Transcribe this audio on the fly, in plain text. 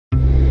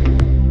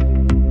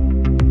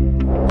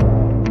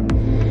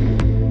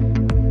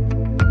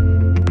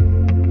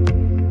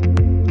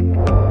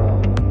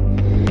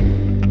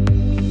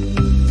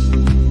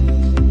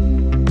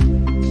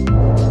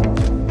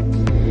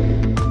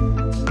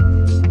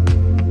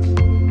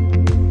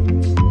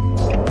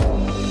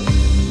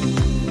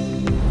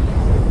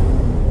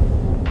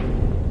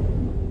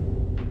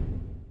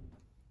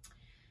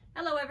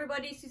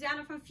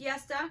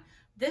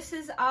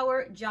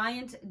super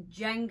giant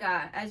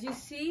Jenga. As you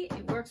see,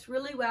 it works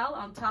really well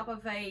on top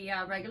of a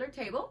regular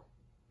table.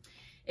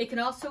 It can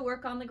also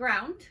work on the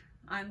ground.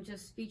 I'm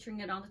just featuring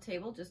it on the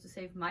table just to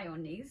save my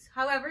own knees.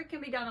 However, it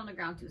can be done on the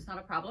ground too. It's not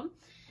a problem.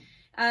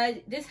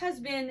 This has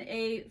been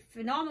a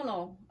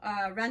phenomenal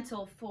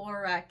rental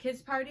for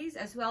kids parties,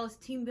 as well as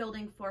team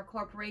building for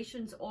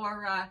corporations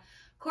or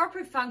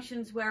corporate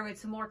functions where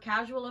it's a more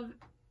casual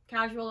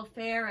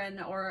affair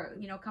or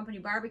company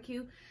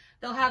barbecue.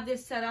 They'll have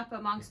this set up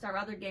amongst our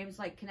other games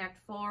like Connect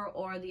 4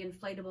 or the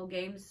inflatable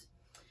games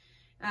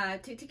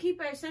to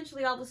keep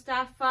essentially all the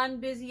staff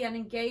fun, busy, and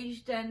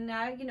engaged, and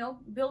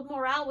build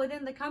morale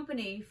within the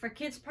company. For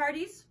kids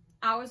parties,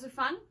 hours of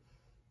fun.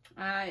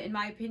 In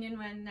my opinion,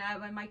 when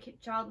my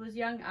child was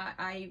young,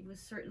 I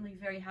was certainly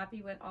very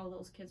happy when all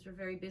those kids were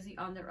very busy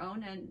on their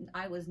own and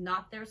I was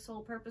not their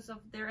sole purpose of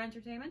their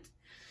entertainment.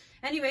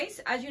 Anyways,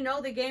 as you know,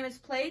 the game is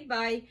played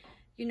by,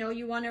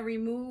 you want to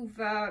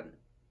remove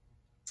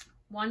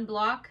one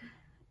block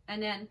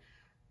and then,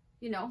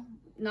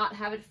 not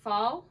have it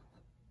fall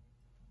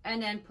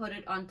and then put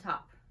it on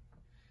top.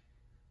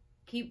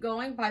 Keep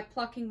going by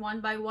plucking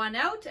one by one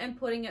out and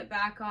putting it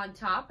back on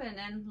top, and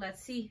then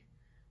let's see.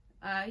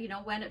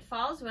 When it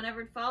falls,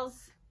 whenever it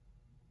falls,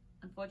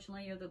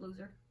 unfortunately, you're the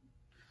loser.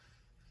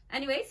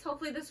 Anyways,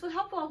 hopefully this was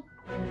helpful.